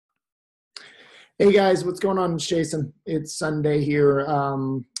Hey guys, what's going on? It's Jason. It's Sunday here,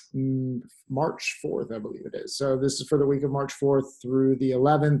 March 4th, I believe it is. So this is for the week of March 4th through the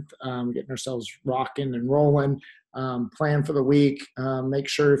 11th, getting ourselves rocking and rolling. Plan for the week. Make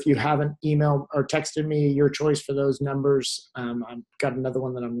sure if you haven't emailed or texted me your choice for those numbers, I've got another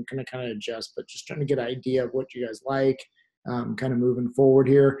one that I'm going to kind of adjust, but just trying to get an idea of what you guys like, kind of moving forward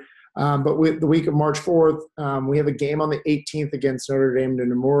here. But with the week of March 4th, we have a game on the 18th against Notre Dame de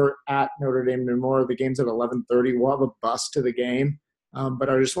Namur at Notre Dame de Namur. The game's at 11:30. We'll have a bus to the game. But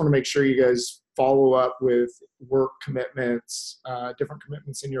I just want to make sure you guys follow up with work commitments, different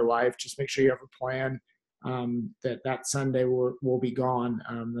commitments in your life. Just make sure you have a plan that Sunday we'll be gone.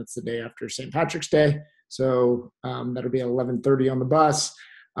 That's the day after St. Patrick's Day. So that'll be at 11:30 on the bus.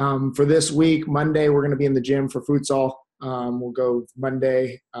 For this week, Monday, we're going to be in the gym for futsal. We'll go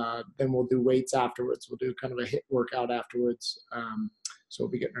Monday, then we'll do weights afterwards. We'll do kind of a HIIT workout afterwards. So we'll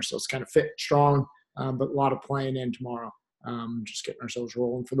be getting ourselves kind of fit, strong, but a lot of playing in tomorrow. Just getting ourselves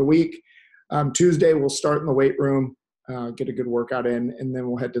rolling for the week. Tuesday, we'll start in the weight room, get a good workout in, and then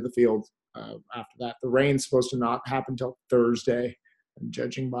we'll head to the field after that. The rain's supposed to not happen until Thursday,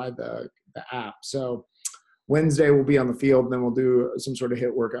 judging by the app. So Wednesday we'll be on the field, and then we'll do some sort of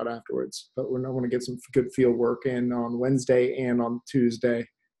HIIT workout afterwards. But we're not going to get some good field work in on Wednesday and on Tuesday.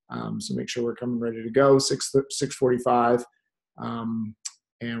 So make sure we're coming ready to go, 6:45,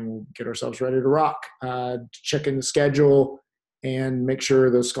 and we'll get ourselves ready to rock. Check in the schedule and make sure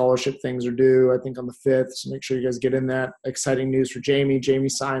those scholarship things are due, I think, on the 5th. So make sure you guys get in that. Exciting news for Jamie. Jamie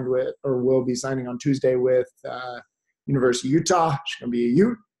signed with, or will be signing on Tuesday with University of Utah. She's going to be a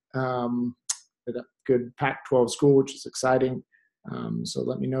Ute. At a good Pac-12 school, which is exciting. So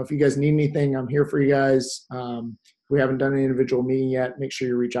let me know if you guys need anything. I'm here for you guys. If we haven't done an individual meeting yet, make sure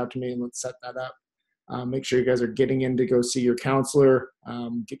you reach out to me and let's set that up. Make sure you guys are getting in to go see your counselor.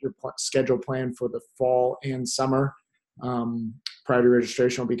 Get your schedule planned for the fall and summer. Priority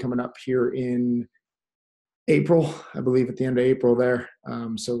registration will be coming up here in April, I believe at the end of April there.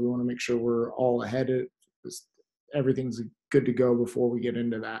 So we want to make sure we're all ahead of this. Everything's good to go before we get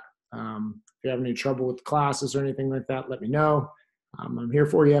into that. If you have any trouble with classes or anything like that, let me know. I'm here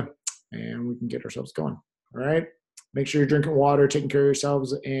for you, and we can get ourselves going. All right? Make sure you're drinking water, taking care of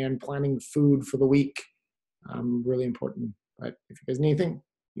yourselves, and planning food for the week. Really important. But if you guys need anything,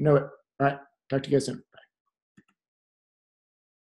 you know it. All right. Talk to you guys soon.